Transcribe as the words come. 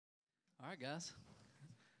right, guys.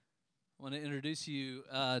 I want to introduce you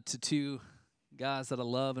to two guys that I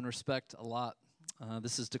love and respect a lot.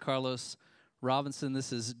 This is DeCarlos Robinson.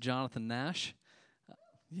 This is Jonathan Nash.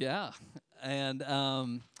 Yeah, and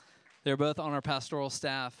they're both on our pastoral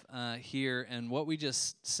staff here. And what we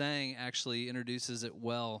just sang actually introduces it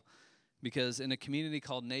well, because in a community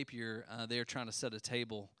called Napier, they are trying to set a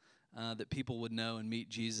table that people would know and meet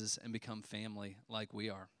Jesus and become family like we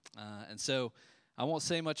are. And so I won't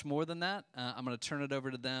say much more than that. I'm going to turn it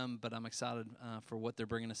over to them, but I'm excited for what they're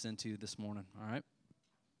bringing us into this morning. All right?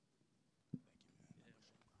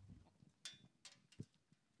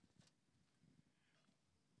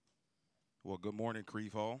 Well, good morning,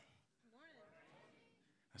 Creve Hall. Good morning.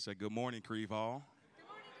 I said, good morning, Creve Hall. Good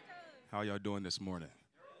morning, Dakota. How y'all doing this morning?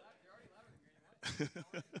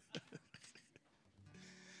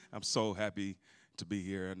 I'm so happy to be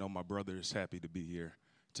here. I know my brother is happy to be here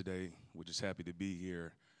today. We're just happy to be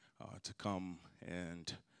here to come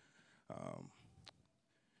and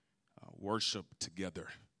worship together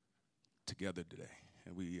today.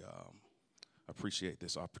 And we appreciate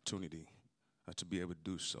this opportunity to be able to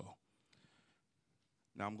do so.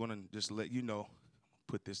 Now, I'm going to just let you know,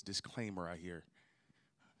 put this disclaimer out here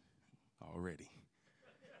already,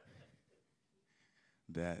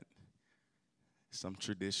 that some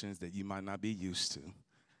traditions that you might not be used to,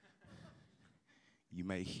 you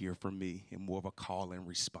may hear from me in more of a call and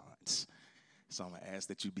response. So I'm going to ask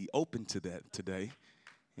that you be open to that today,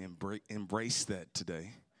 and embrace that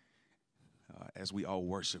today as we all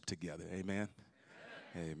worship together. Amen?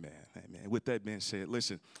 Amen. Amen. With that being said,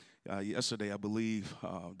 listen, yesterday I believe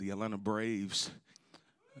the Atlanta Braves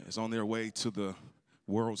is on their way to the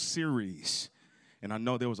World Series. And I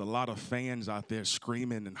know there was a lot of fans out there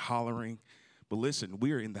screaming and hollering. But listen,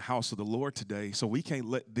 we are in the house of the Lord today, so we can't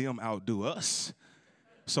let them outdo us.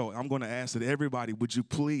 So I'm going to ask that everybody, would you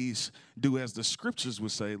please do as the scriptures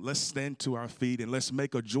would say, let's stand to our feet and let's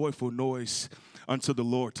make a joyful noise unto the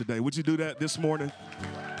Lord today. Would you do that this morning?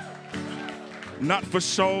 Not for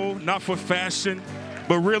show, not for fashion,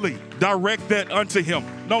 but really direct that unto him.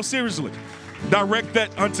 No, seriously, direct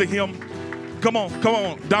that unto him. Come on,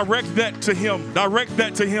 direct that to him. Direct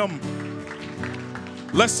that to him.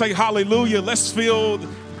 Let's say hallelujah. Let's fill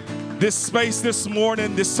this space this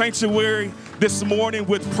morning, this sanctuary this morning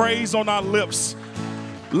with praise on our lips.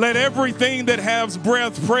 Let everything that has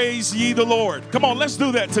breath praise ye the Lord. Come on, let's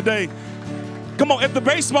do that today. Come on, at the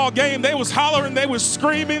baseball game, they was hollering, they was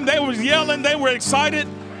screaming, they was yelling, they were excited.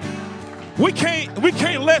 We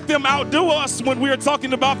can't let them outdo us when we are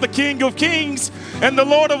talking about the King of Kings and the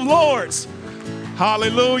Lord of Lords.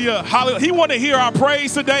 Hallelujah. Hallelujah. He wants to hear our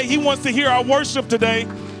praise today. He wants to hear our worship today.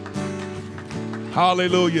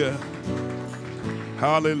 Hallelujah.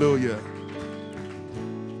 Hallelujah.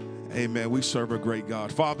 Amen. We serve a great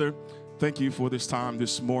God. Father, thank you for this time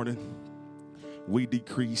this morning. We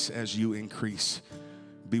decrease as you increase.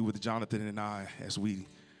 Be with Jonathan and I as we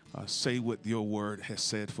say what your word has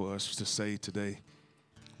said for us to say today.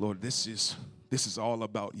 Lord, this is all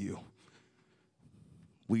about you.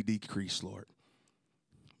 We decrease, Lord.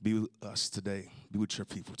 Be with us today. Be with your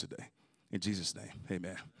people today. In Jesus' name,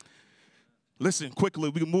 amen. Listen, quickly,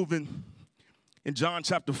 we're moving in John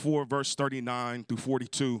chapter 4, verse 39 through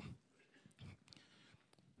 42.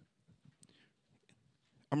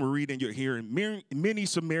 I'm going to read in your hearing. Many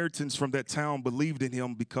Samaritans from that town believed in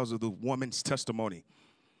him because of the woman's testimony.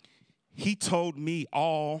 He told me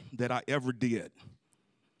all that I ever did.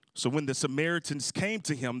 So when the Samaritans came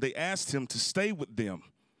to him, they asked him to stay with them.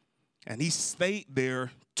 And he stayed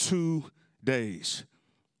there 2 days.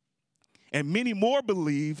 And many more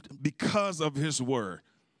believed because of his word.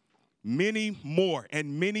 Many more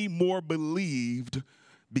believed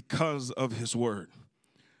because of his word.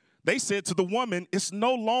 They said to the woman, it's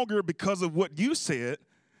no longer because of what you said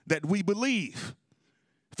that we believe.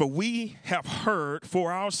 For we have heard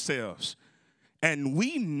for ourselves, and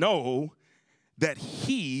we know that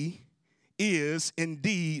he is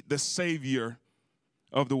indeed the Savior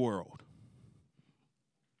of the world.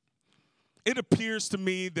 It appears to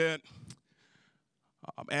me that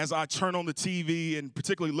as I turn on the TV and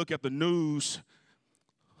particularly look at the news,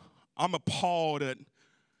 I'm appalled at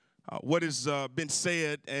what has been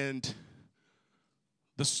said and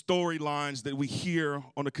the storylines that we hear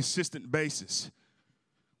on a consistent basis.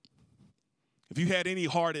 If you had any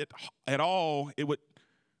heart at all, it would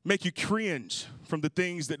make you cringe from the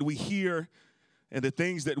things that we hear and the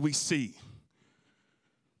things that we see.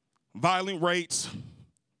 Violent rates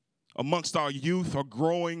amongst our youth are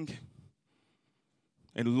growing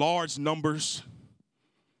in large numbers.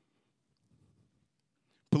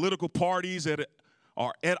 Political parties that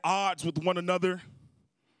are at odds with one another.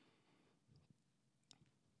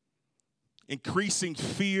 increasing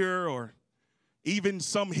fear or even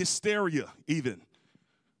some hysteria even.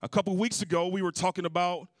 A couple weeks ago, we were talking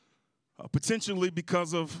about potentially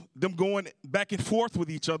because of them going back and forth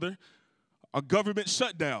with each other, a government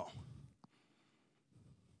shutdown.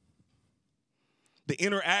 The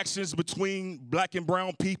interactions between black and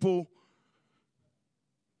brown people,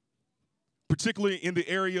 particularly in the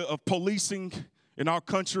area of policing in our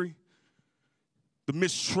country, the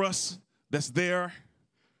mistrust that's there.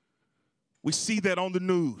 We see that on the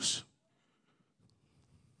news.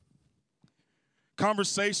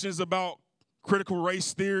 Conversations about critical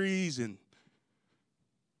race theories and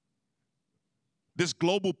this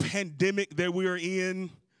global pandemic that we're in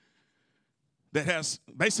that has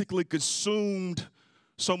basically consumed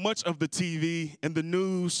so much of the TV and the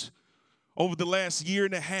news over the last year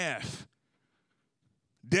and a half.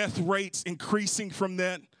 Death rates increasing from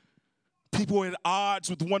that. People at odds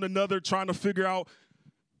with one another trying to figure out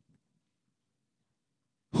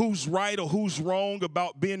who's right or who's wrong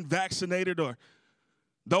about being vaccinated or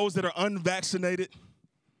those that are unvaccinated.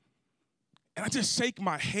 And I just shake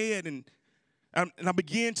my head and I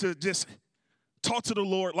begin to just talk to the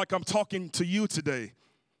Lord like I'm talking to you today.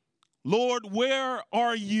 Lord, where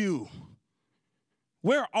are you?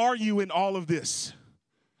 Where are you in all of this?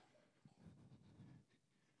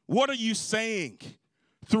 What are you saying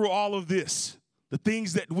through all of this? The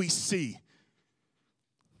things that we see.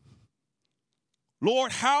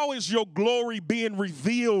 Lord, how is your glory being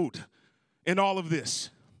revealed in all of this?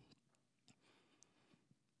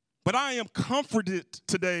 But I am comforted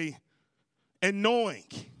today in knowing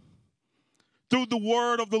through the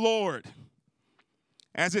word of the Lord,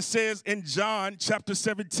 as it says in John chapter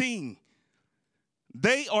 17,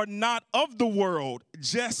 they are not of the world,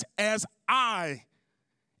 just as I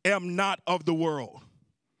am not of the world.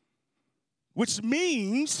 Which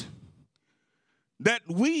means that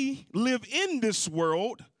we live in this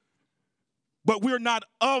world, but we're not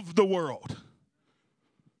of the world.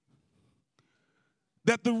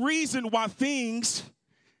 That the reason why things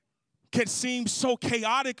can seem so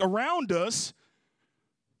chaotic around us,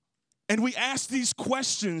 and we ask these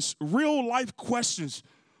questions, real life questions,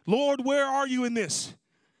 Lord, where are you in this?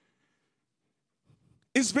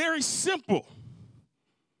 It's very simple.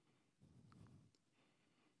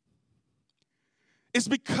 It's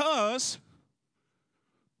because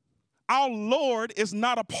our Lord is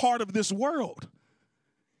not a part of this world.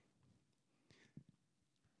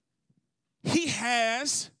 He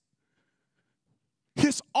has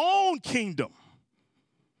his own kingdom,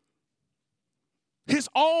 his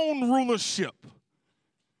own rulership.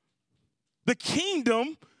 The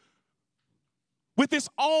kingdom with its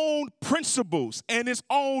own principles and its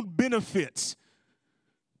own benefits.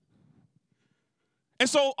 And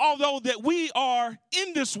so, although that we are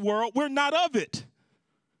in this world, we're not of it.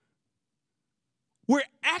 We're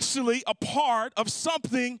actually a part of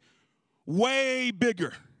something way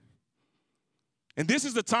bigger. And this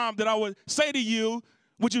is the time that I would say to you,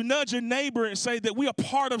 would you nudge your neighbor and say that we are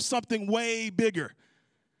part of something way bigger?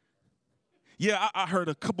 Yeah, I heard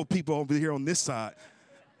a couple people over here on this side.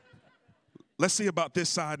 Let's see about this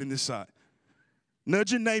side and this side.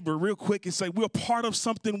 Nudge your neighbor real quick and say, we're part of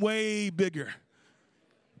something way bigger.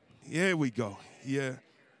 There we go. Yeah.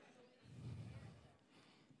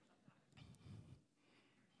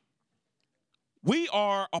 We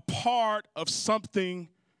are a part of something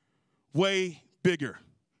way bigger.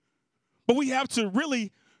 But we have to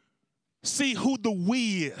really see who the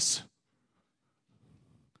we is.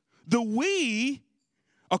 The we,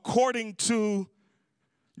 according to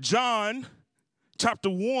John chapter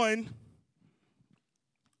 1,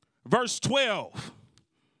 verse 12.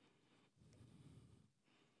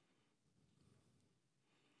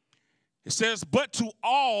 It says, but to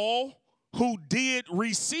all who did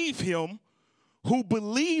receive him, who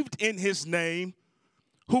believed in his name,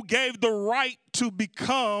 who gave the right to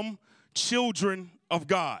become children of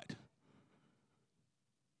God,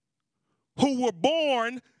 who were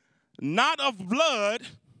born not of blood,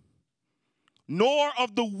 nor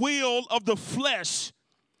of the will of the flesh,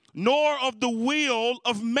 nor of the will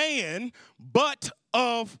of man, but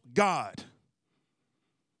of God.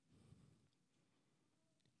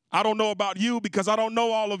 I don't know about you because I don't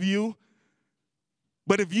know all of you,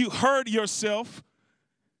 but if you heard yourself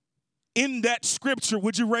in that scripture,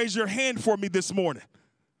 would you raise your hand for me this morning?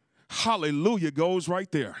 Hallelujah goes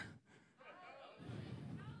right there.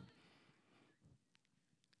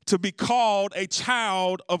 To be called a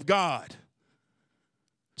child of God.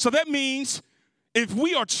 So that means if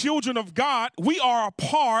we are children of God, we are a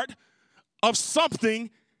part of something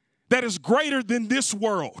that is greater than this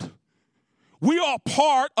world. We are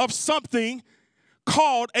part of something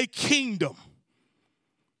called a kingdom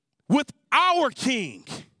with our king.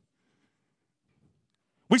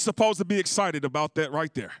 We're supposed to be excited about that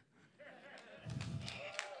right there.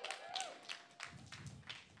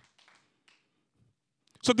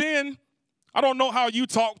 So then, I don't know how you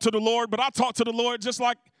talk to the Lord, but I talk to the Lord just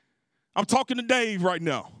like I'm talking to Dave right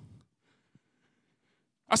now.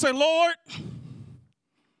 I say, Lord,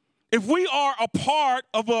 if we are a part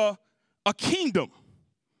of a kingdom,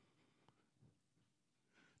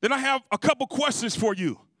 then I have a couple questions for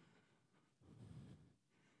you.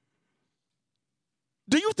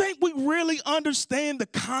 Do you think we really understand the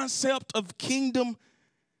concept of kingdom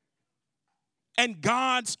and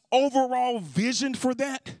God's overall vision for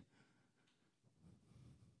that?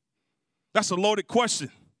 That's a loaded question.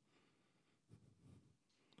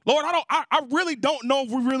 Lord, I really don't know if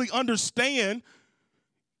we really understand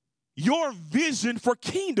your vision for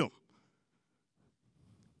kingdom.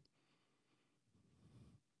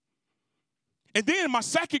 And then my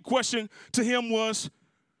second question to him was,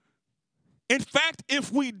 in fact,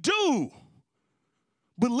 if we do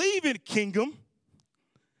believe in kingdom,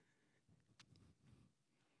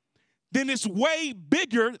 then it's way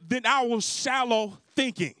bigger than our shallow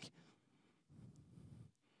thinking.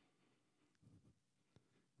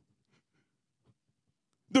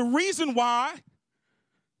 The reason why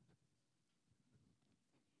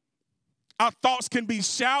our thoughts can be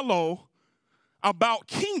shallow about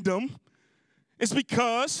kingdom is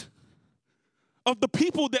because of the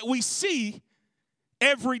people that we see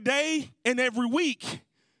every day and every week.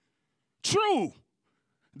 True,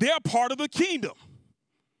 they're part of the kingdom.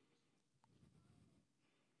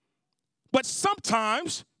 But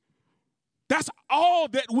sometimes that's all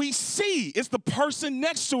that we see. It's the person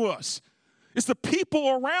next to us. It's the people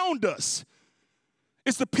around us.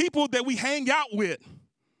 It's the people that we hang out with.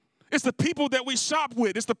 It's the people that we shop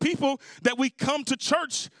with. It's the people that we come to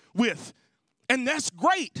church with. And that's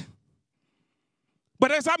great.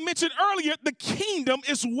 But as I mentioned earlier, the kingdom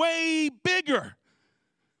is way bigger.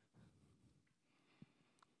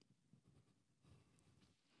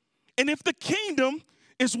 And if the kingdom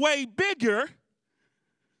is way bigger,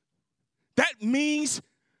 that means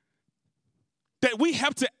that we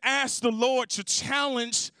have to ask the Lord to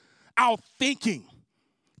challenge our thinking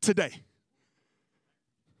today.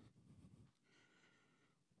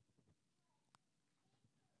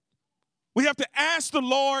 We have to ask the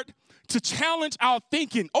Lord to challenge our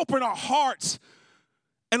thinking, open our hearts,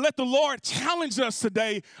 and let the Lord challenge us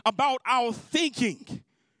today about our thinking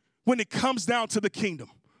when it comes down to the kingdom.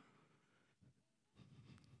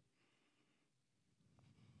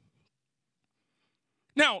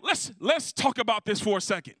 Now, let's talk about this for a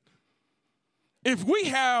second. If we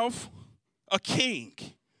have a king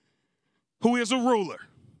who is a ruler,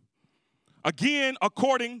 again,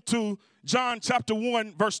 according to John chapter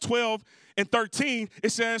 1, verse 12 and 13,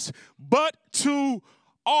 it says, but to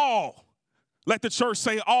all. Let the church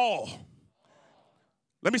say all.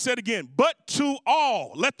 Let me say it again. But to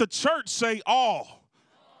all. Let the church say all.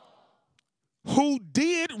 Who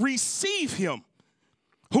did receive him,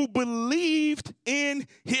 who believed in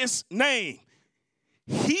his name.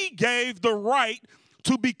 He gave the right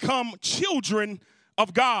to become children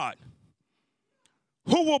of God,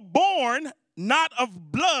 who were born not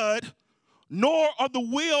of blood, nor of the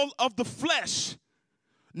will of the flesh,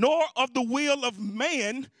 nor of the will of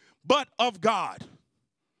man, but of God.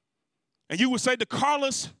 And you would say to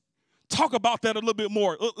Carlos, talk about that a little bit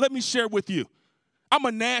more. Let me share with you. I'm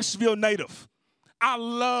a Nashville native. I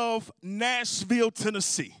love Nashville,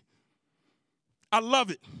 Tennessee. I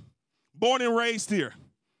love it. Born and raised here.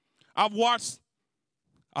 I've watched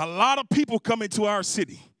a lot of people come into our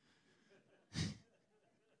city.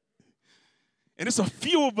 And it's a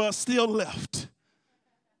few of us still left.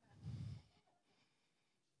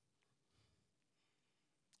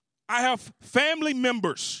 I have family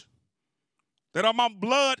members that are my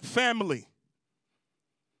blood family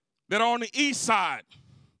that are on the east side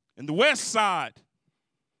and the west side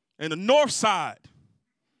and the north side.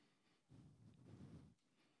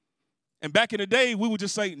 And back in the day, we would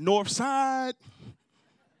just say north side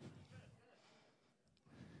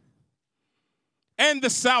and the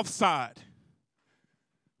south side.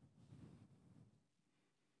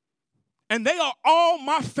 And they are all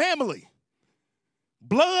my family,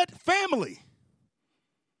 blood family.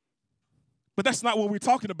 But that's not what we're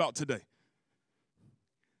talking about today.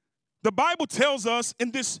 The Bible tells us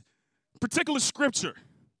in this particular scripture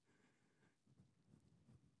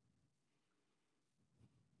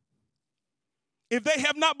if they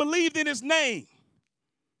have not believed in his name,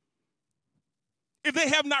 if they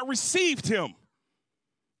have not received him,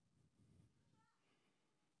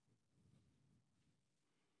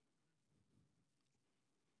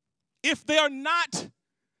 if they are not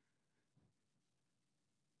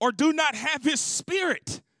or do not have his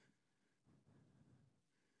spirit,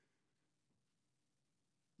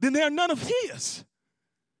 then they are none of his.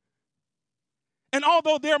 And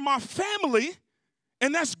although they're my family,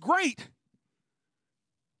 and that's great,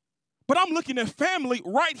 but I'm looking at family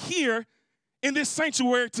right here in this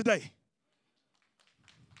sanctuary today.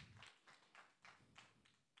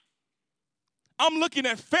 I'm looking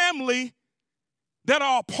at family that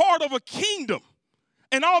are a part of a kingdom.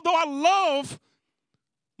 And although I love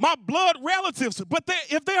my blood relatives, but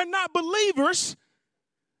if they are not believers,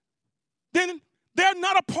 then they're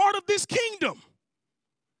not a part of this kingdom.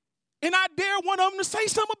 And I dare one of them to say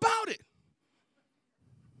something about it.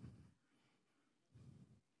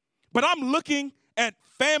 But I'm looking at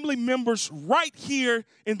family members right here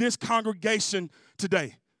in this congregation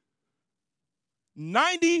today.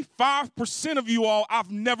 95% of you all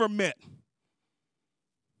I've never met.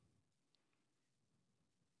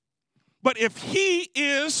 But if he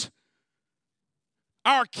is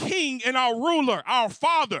our king and our ruler, our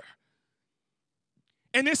father,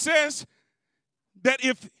 and it says that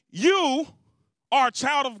if you are a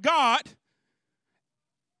child of God,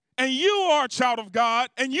 and you are a child of God,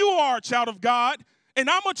 and you are a child of God, and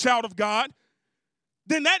I'm a child of God,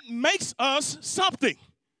 then that makes us something.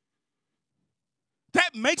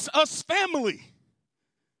 That makes us family.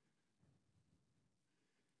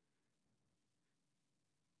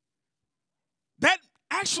 That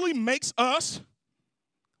actually makes us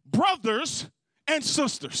brothers and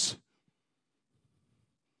sisters.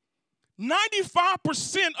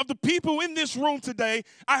 95% of the people in this room today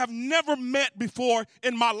I have never met before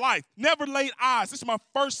in my life, never laid eyes. This is my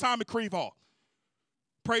first time at Creve Hall.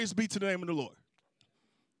 Praise be to the name of the Lord.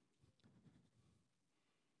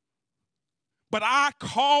 But I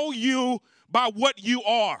call you by what you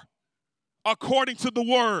are, according to the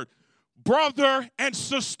word. Brother and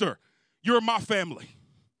sister, you're my family.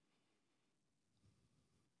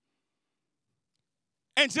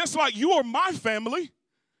 And just like you are my family,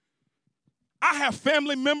 I have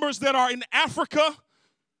family members that are in Africa.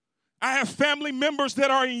 I have family members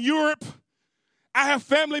that are in Europe. I have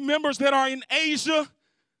family members that are in Asia.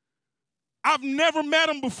 I've never met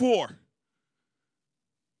them before.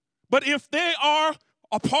 But if they are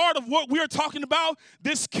a part of what we're talking about,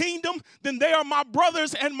 this kingdom, then they are my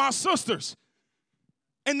brothers and my sisters.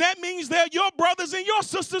 And that means they're your brothers and your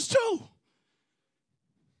sisters too.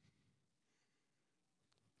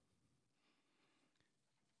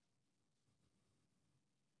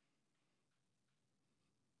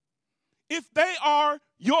 If they are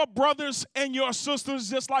your brothers and your sisters,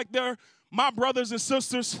 just like they're my brothers and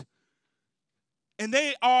sisters, and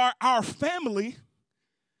they are our family,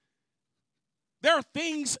 there are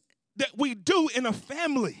things that we do in a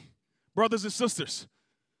family, brothers and sisters.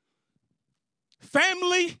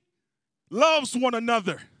 Family loves one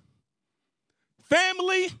another.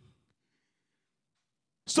 Family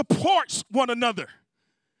supports one another.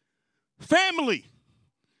 Family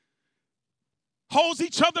holds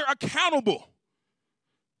each other accountable.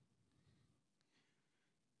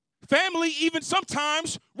 Family even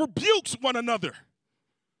sometimes rebukes one another.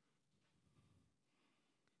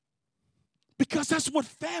 Because that's what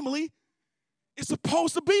family is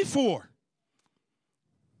supposed to be for.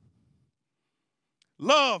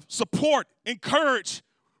 Love, support, encourage,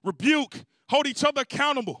 rebuke, hold each other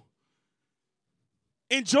accountable,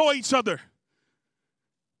 enjoy each other.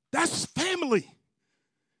 That's family.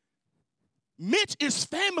 Mitch is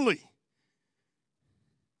family.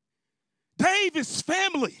 Dave is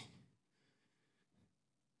family.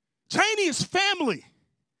 Cheney is family.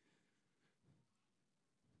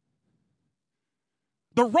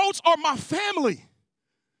 The Roats are my family.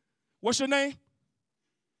 What's your name?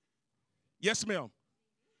 Yes, ma'am.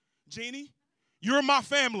 Jeannie, you're my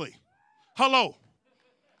family. Hello.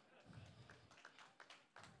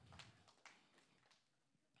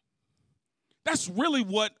 That's really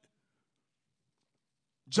what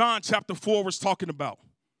John chapter 4 was talking about.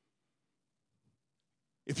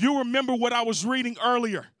 If you remember what I was reading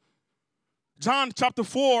earlier, John chapter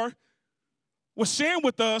 4 was sharing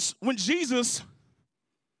with us when Jesus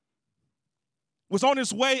was on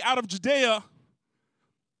his way out of Judea.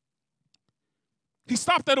 He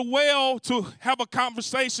stopped at a well to have a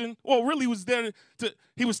conversation. Well, really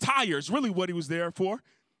he was tired. It's really what he was there for.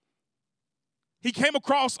 He came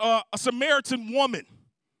across a Samaritan woman.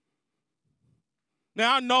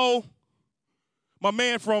 Now, I know my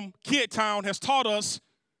man from Kid Town has taught us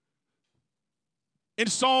in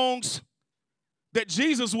songs that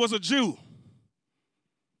Jesus was a Jew.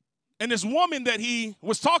 And this woman that he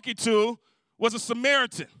was talking to was a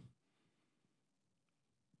Samaritan.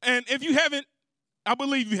 And if you haven't, I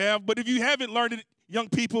believe you have, but if you haven't learned it, young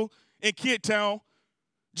people in Kid Town,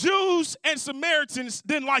 Jews and Samaritans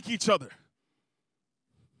didn't like each other.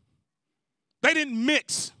 They didn't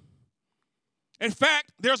mix. In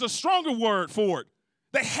fact, there's a stronger word for it.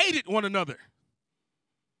 They hated one another.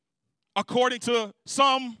 According to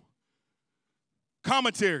some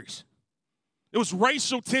commentaries, there was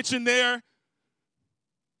racial tension there.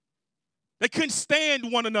 They couldn't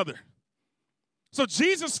stand one another. So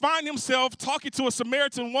Jesus found himself talking to a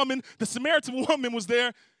Samaritan woman. The Samaritan woman was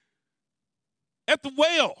there at the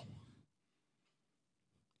well.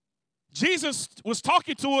 Jesus was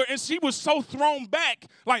talking to her, and she was so thrown back.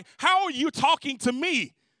 Like, how are you talking to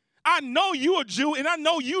me? I know you're a Jew, and I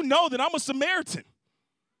know you know that I'm a Samaritan.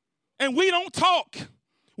 And we don't talk.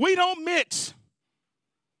 We don't mix.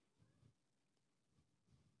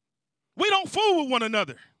 We don't fool with one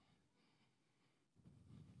another.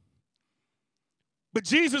 But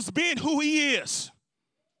Jesus, being who he is,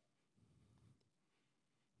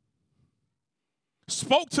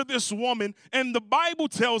 spoke to this woman, and the Bible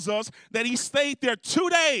tells us that he stayed there 2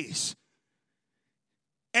 days,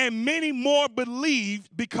 and many more believed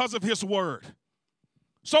because of his word.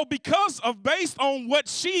 So based on what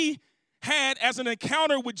she had as an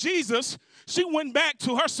encounter with Jesus, she went back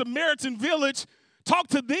to her Samaritan village,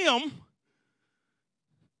 talked to them,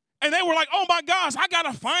 and they were like, oh my gosh, I got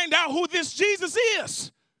to find out who this Jesus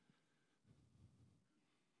is.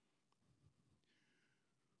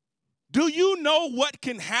 Do you know what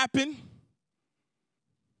can happen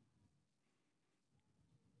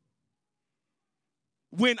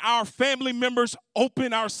when our family members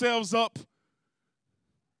open ourselves up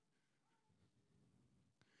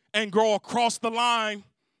and go across the line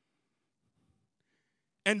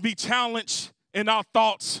and be challenged in our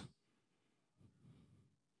thoughts?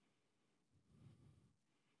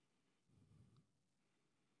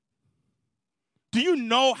 Do you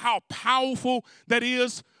know how powerful that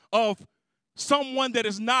is of someone that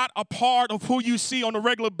is not a part of who you see on a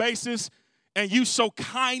regular basis, and you show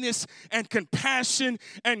kindness and compassion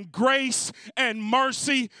and grace and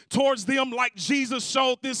mercy towards them like Jesus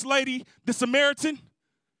showed this lady, the Samaritan?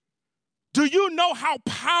 Do you know how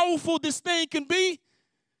powerful this thing can be?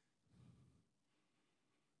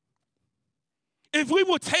 If we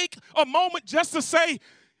would take a moment just to say,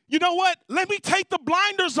 you know what? Let me take the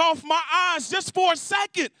blinders off my eyes just for a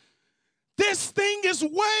second. This thing is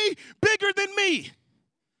way bigger than me.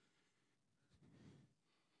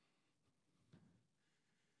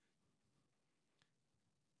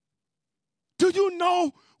 Do you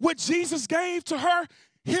know what Jesus gave to her?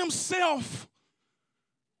 Himself.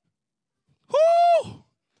 Woo!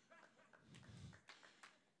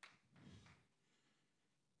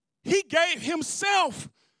 He gave himself.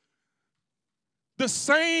 The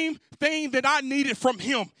same thing that I needed from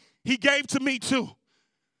him, he gave to me too.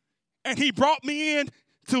 And he brought me in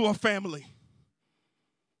to a family.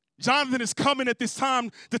 Jonathan is coming at this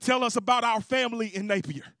time to tell us about our family in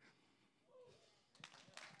Napier.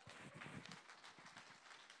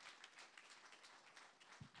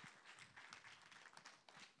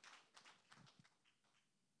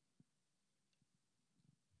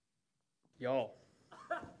 Y'all,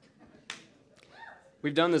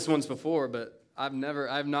 we've done this once before, but I've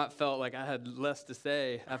not felt like I had less to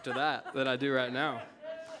say after that than I do right now.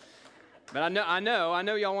 But I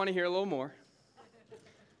know y'all want to hear a little more.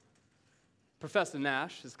 Professor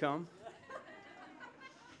Nash has come.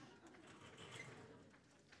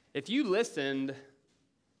 If you listened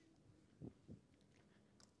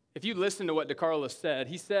to what DeCarlos said,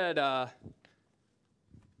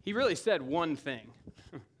 he really said one thing.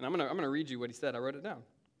 And I'm gonna read you what he said. I wrote it down.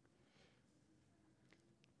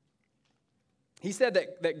 He said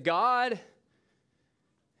that God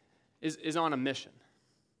is on a mission.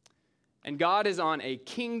 And God is on a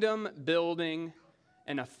kingdom building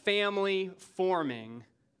and a family forming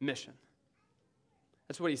mission.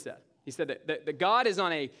 That's what he said. He said that God is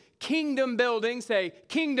on a kingdom building, say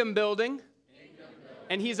kingdom building.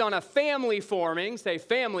 And he's on a family forming, say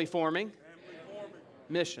family forming.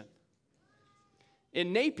 Mission.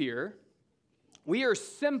 In Napier, we are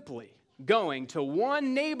simply going to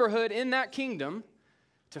one neighborhood in that kingdom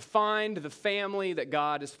to find the family that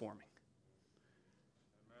God is forming.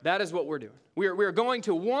 That is what we're doing. We're going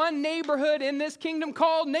to one neighborhood in this kingdom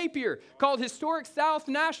called Napier, called historic South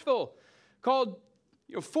Nashville, called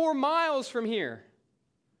 4 miles from here,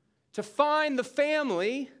 to find the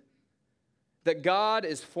family that God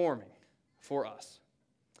is forming for us.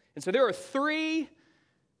 And so there are 3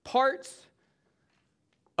 parts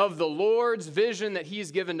of the Lord's vision that he's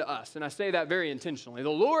given to us. And I say that very intentionally. The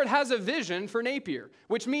Lord has a vision for Napier,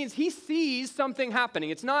 which means he sees something happening.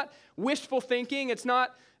 It's not wishful thinking. It's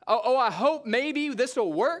not, oh, I hope maybe this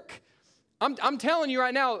will work. I'm telling you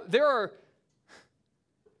right now, there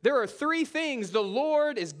are three things the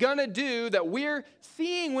Lord is going to do that we're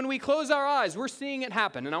seeing when we close our eyes. We're seeing it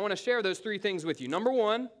happen. And I want to share those three things with you. Number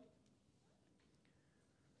one,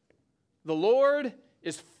 the Lord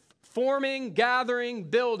is forming, gathering,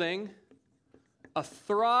 building a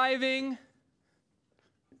thriving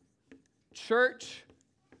church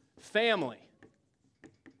family.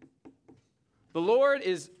 The Lord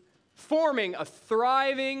is forming a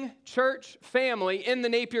thriving church family in the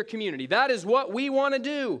Napier community. That is what we want to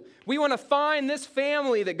do. We want to find this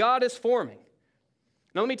family that God is forming.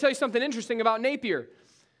 Now, let me tell you something interesting about Napier.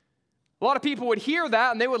 A lot of people would hear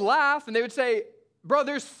that and they would laugh and they would say, bro,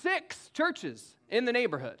 there's 6 churches in the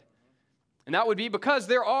neighborhood. And that would be because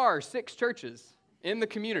there are 6 churches in the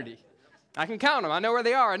community. I can count them. I know where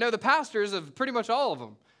they are. I know the pastors of pretty much all of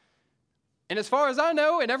them. And as far as I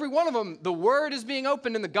know, in every one of them, the word is being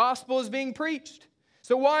opened and the gospel is being preached.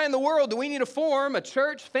 So why in the world do we need to form a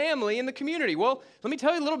church family in the community? Well, let me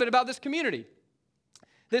tell you a little bit about this community.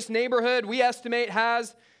 This neighborhood, we estimate,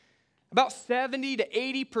 has about 70 to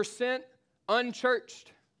 80%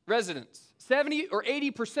 unchurched residents. 70 or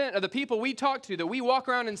 80% of the people we talk to that we walk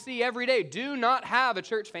around and see every day do not have a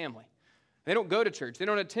church family. They don't go to church. They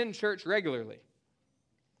don't attend church regularly.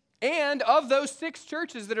 And of those 6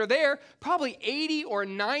 churches that are there, probably 80 or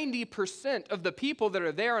 90% of the people that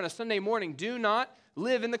are there on a Sunday morning do not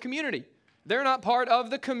live in the community. They're not part of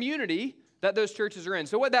the community that those churches are in.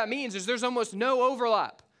 So what that means is there's almost no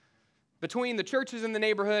overlap between the churches in the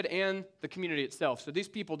neighborhood and the community itself. So these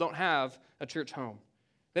people don't have a church home.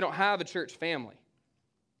 They don't have a church family.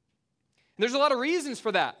 And there's a lot of reasons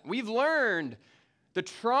for that. We've learned the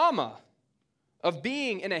trauma of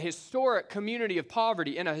being in a historic community of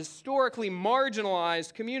poverty, in a historically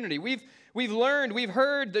marginalized community. We've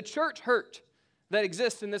heard the church hurt that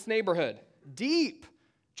exists in this neighborhood. Deep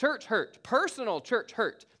church hurt, personal church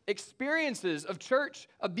hurt, experiences of church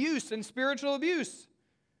abuse and spiritual abuse.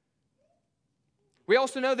 We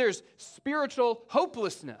also know there's spiritual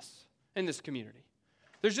hopelessness in this community.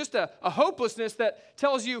 There's just a hopelessness that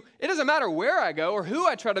tells you it doesn't matter where I go or who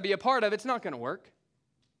I try to be a part of, it's not going to work.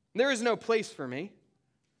 There is no place for me.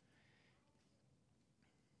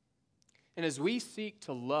 And as we seek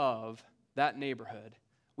to love that neighborhood,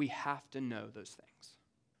 we have to know those things.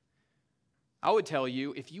 I would tell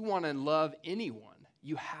you, if you want to love anyone,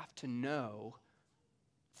 you have to know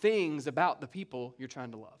things about the people you're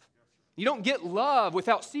trying to love. You don't get love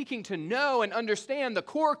without seeking to know and understand the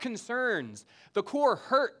core concerns, the core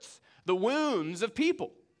hurts, the wounds of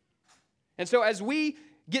people. And so as we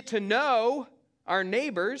get to know our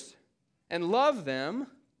neighbors and love them,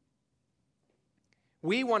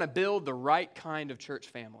 we want to build the right kind of church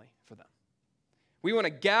family for them. We want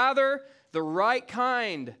to gather the right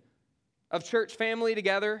kind of church family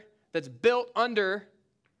together that's built under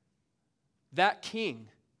that king,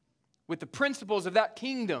 with the principles of that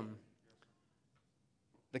kingdom,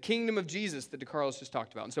 the kingdom of Jesus that DeCarlos just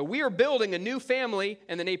talked about. And so we are building a new family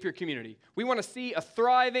in the Napier community. We want to see a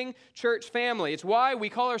thriving church family. It's why we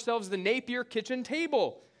call ourselves the Napier Kitchen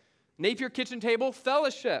Table. Napier Kitchen Table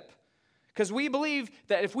Fellowship. Because we believe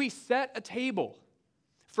that if we set a table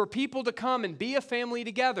for people to come and be a family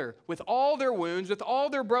together with all their wounds, with all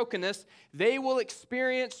their brokenness, they will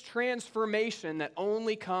experience transformation that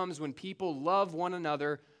only comes when people love one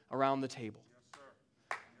another around the table.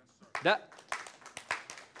 Yes, sir.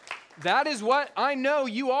 That is what I know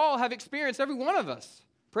you all have experienced. Every one of us,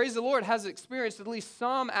 praise the Lord, has experienced at least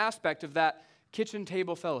some aspect of that kitchen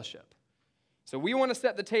table fellowship. So we want to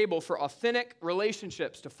set the table for authentic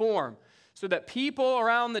relationships to form so that people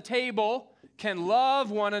around the table can love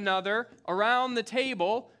one another around the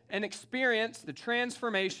table and experience the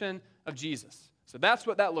transformation of Jesus. So that's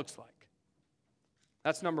what that looks like.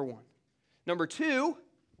 That's number one. Number two,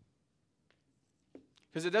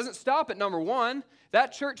 because it doesn't stop at number one,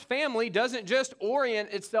 that church family doesn't just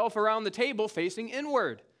orient itself around the table facing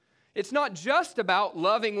inward. It's not just about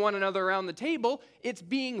loving one another around the table. It's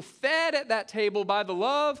being fed at that table by the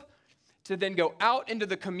love to then go out into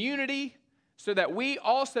the community so that we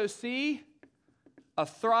also see a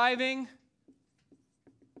thriving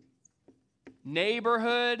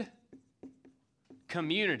neighborhood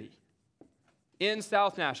community in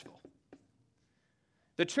South Nashville.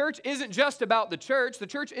 The church isn't just about the church. The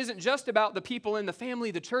church isn't just about the people in the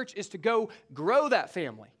family. The church is to go grow that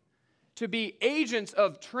family, to be agents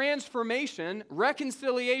of transformation,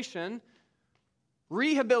 reconciliation,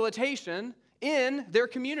 rehabilitation in their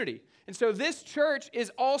community. And so this church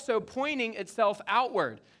is also pointing itself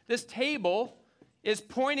outward. This table is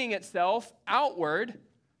pointing itself outward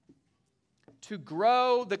to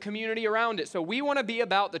grow the community around it. So we want to be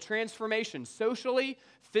about the transformation socially,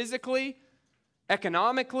 physically,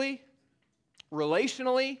 economically,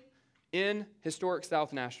 relationally in historic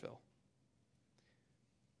South Nashville.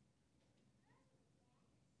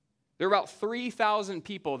 There are about 3,000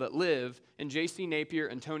 people that live in J.C. Napier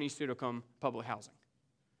and Tony Sudacombe public housing.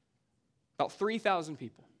 About 3,000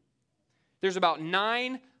 people. There's about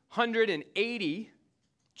 980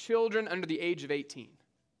 children under the age of 18,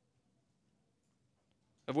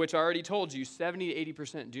 of which I already told you 70 to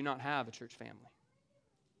 80% do not have a church family.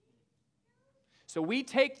 So we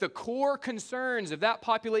take the core concerns of that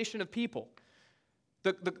population of people,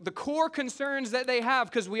 the core concerns that they have,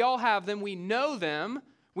 because we all have them, we know them,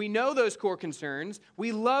 we know those core concerns,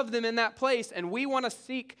 we love them in that place, and we want to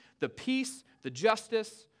seek the peace, the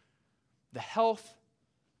justice, the health,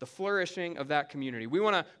 the flourishing of that community. We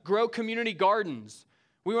want to grow community gardens.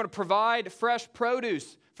 We want to provide fresh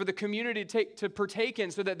produce for the community to partake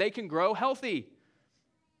in so that they can grow healthy.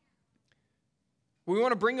 We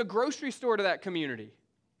want to bring a grocery store to that community.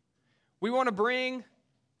 We want to bring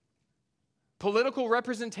political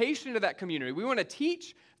representation to that community. We want to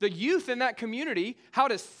teach the youth in that community how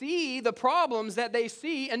to see the problems that they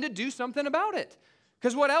see and to do something about it.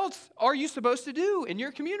 Because what else are you supposed to do in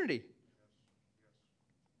your community?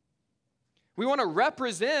 We want to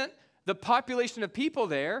represent the population of people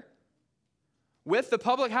there with the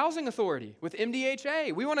Public Housing Authority, with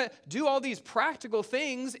MDHA. We want to do all these practical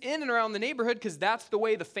things in and around the neighborhood because that's the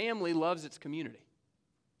way the family loves its community.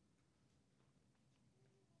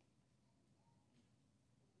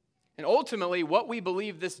 And ultimately, what we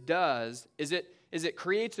believe this does is it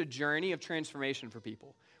creates a journey of transformation for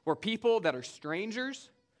people, where people that are strangers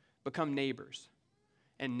become neighbors,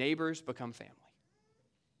 and neighbors become family.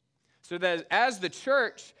 So that as the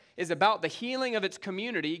church is about the healing of its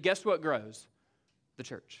community, guess what grows? The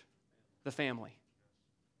church, the family.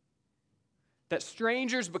 That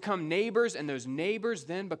strangers become neighbors, and those neighbors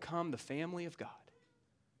then become the family of God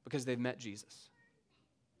because they've met Jesus.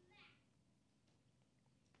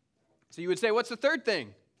 So you would say, what's the third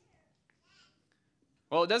thing?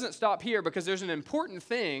 Well, it doesn't stop here, because there's an important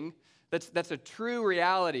thing that's a true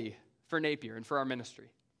reality for Napier and for our ministry.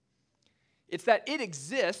 It's that it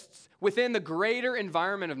exists within the greater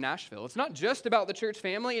environment of Nashville. It's not just about the church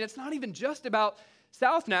family, and it's not even just about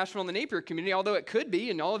South Nashville and the Napier community, although it could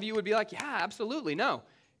be, and all of you would be like, yeah, absolutely. No,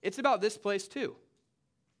 it's about this place too.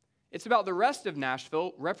 It's about the rest of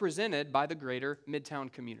Nashville represented by the greater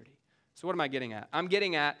Midtown community. So what am I getting at? I'm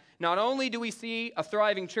getting at, not only do we see a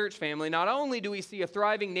thriving church family, not only do we see a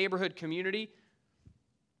thriving neighborhood community,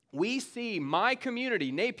 we see my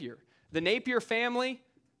community, Napier, the Napier family,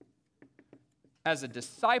 as a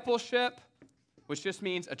discipleship, which just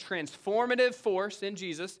means a transformative force in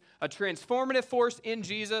Jesus, a transformative force in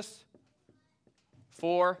Jesus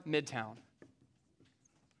for Midtown.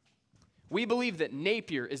 We believe that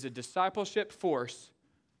Napier is a discipleship force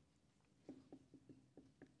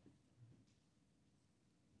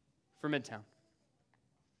for Midtown.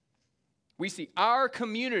 We see our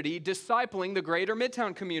community discipling the greater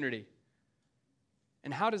Midtown community.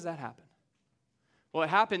 And how does that happen? Well, it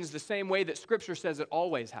happens the same way that Scripture says it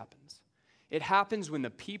always happens. It happens when the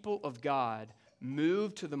people of God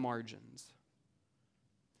move to the margins.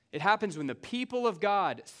 It happens when the people of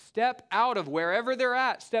God step out of wherever they're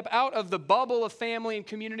at, step out of the bubble of family and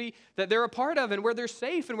community that they're a part of and where they're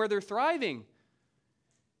safe and where they're thriving.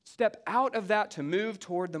 Step out of that to move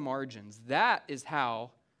toward the margins. That is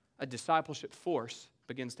how a discipleship force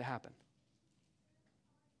begins to happen.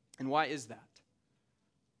 And why is that?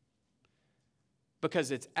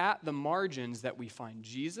 Because it's at the margins that we find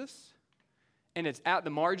Jesus, and it's at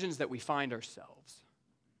the margins that we find ourselves.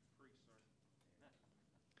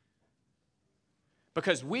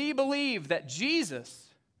 Because we believe that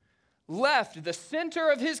Jesus left the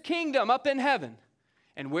center of his kingdom up in heaven.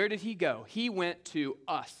 And where did he go? He went to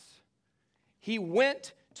us. He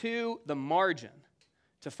went to the margin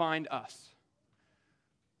to find us.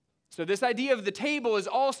 So this idea of the table is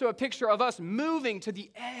also a picture of us moving to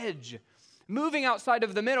the edge, moving outside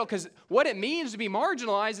of the middle, because what it means to be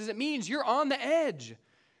marginalized is it means you're on the edge.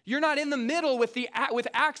 You're not in the middle with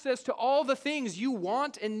access to all the things you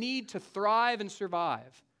want and need to thrive and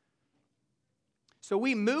survive. So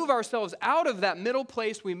we move ourselves out of that middle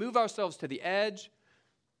place. We move ourselves to the edge.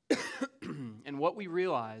 And what we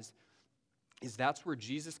realize is that's where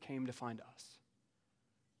Jesus came to find us.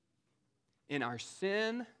 In our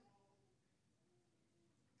sin,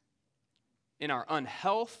 in our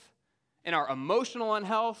unhealth, in our emotional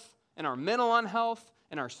unhealth, in our mental unhealth,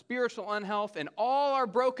 in our spiritual unhealth, in all our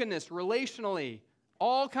brokenness relationally,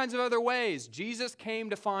 all kinds of other ways, Jesus came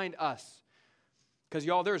to find us. Because,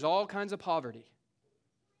 y'all, there's all kinds of poverty.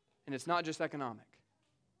 And it's not just economic.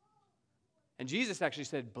 And Jesus actually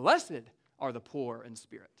said, blessed are the poor in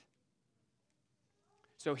spirit.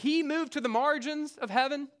 So he moved to the margins of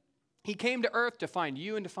heaven. He came to earth to find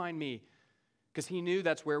you and to find me. Because he knew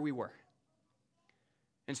that's where we were.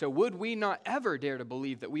 And so would we not ever dare to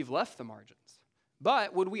believe that we've left the margins?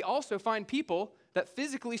 But would we also find people that,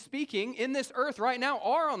 physically speaking, in this earth right now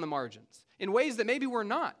are on the margins in ways that maybe we're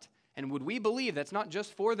not? And would we believe that's not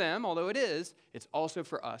just for them, although it is, it's also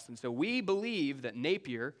for us? And so we believe that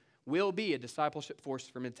Napier will be a discipleship force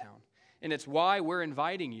for Midtown. And it's why we're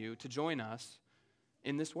inviting you to join us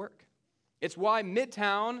in this work. It's why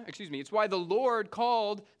it's why the Lord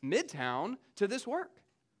called Midtown to this work.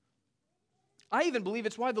 I even believe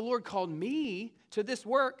it's why the Lord called me to this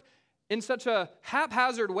work in such a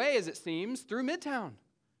haphazard way, as it seems, through Midtown.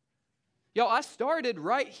 Y'all, I started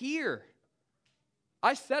right here.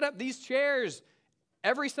 I set up these chairs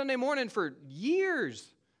every Sunday morning for years.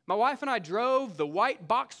 My wife and I drove the white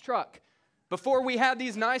box truck before we had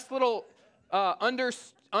these nice little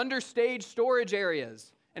understage storage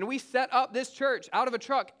areas. And we set up this church out of a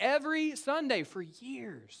truck every Sunday for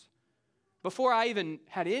years before I even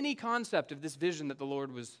had any concept of this vision that the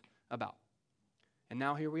Lord was about. And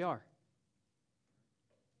now here we are.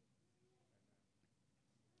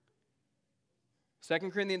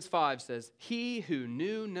 Second Corinthians 5 says, he who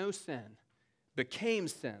knew no sin became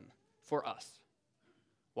sin for us.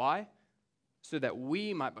 Why? So that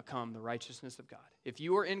we might become the righteousness of God. If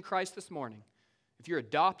you are in Christ this morning, if you're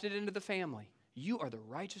adopted into the family, you are the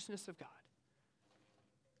righteousness of God.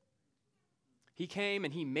 He came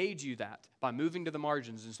and he made you that by moving to the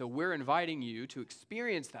margins. And so we're inviting you to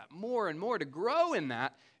experience that more and more, to grow in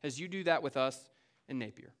that as you do that with us in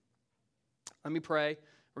Napier. Let me pray.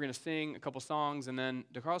 We're going to sing a couple songs, and then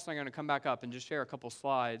DeCarlos and I are going to come back up and just share a couple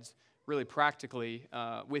slides really practically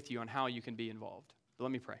with you on how you can be involved. But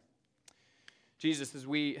let me pray. Jesus, as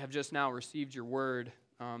we have just now received your word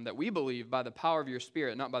that we believe by the power of your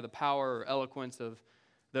Spirit, not by the power or eloquence of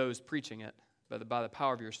those preaching it, but by the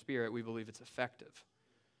power of your Spirit, we believe it's effective,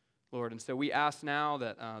 Lord. And so we ask now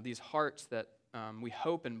that these hearts that we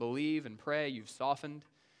hope and believe and pray you've softened,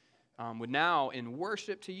 would now, in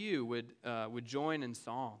worship to you, would join in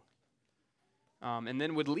song. And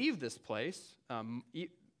then would leave this place,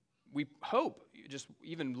 we hope, just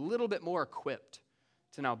even a little bit more equipped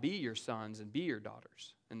to now be your sons and be your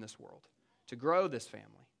daughters in this world, to grow this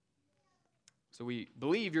family. So we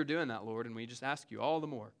believe you're doing that, Lord, and we just ask you all the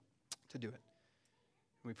more to do it.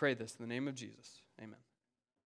 And we pray this in the name of Jesus. Amen.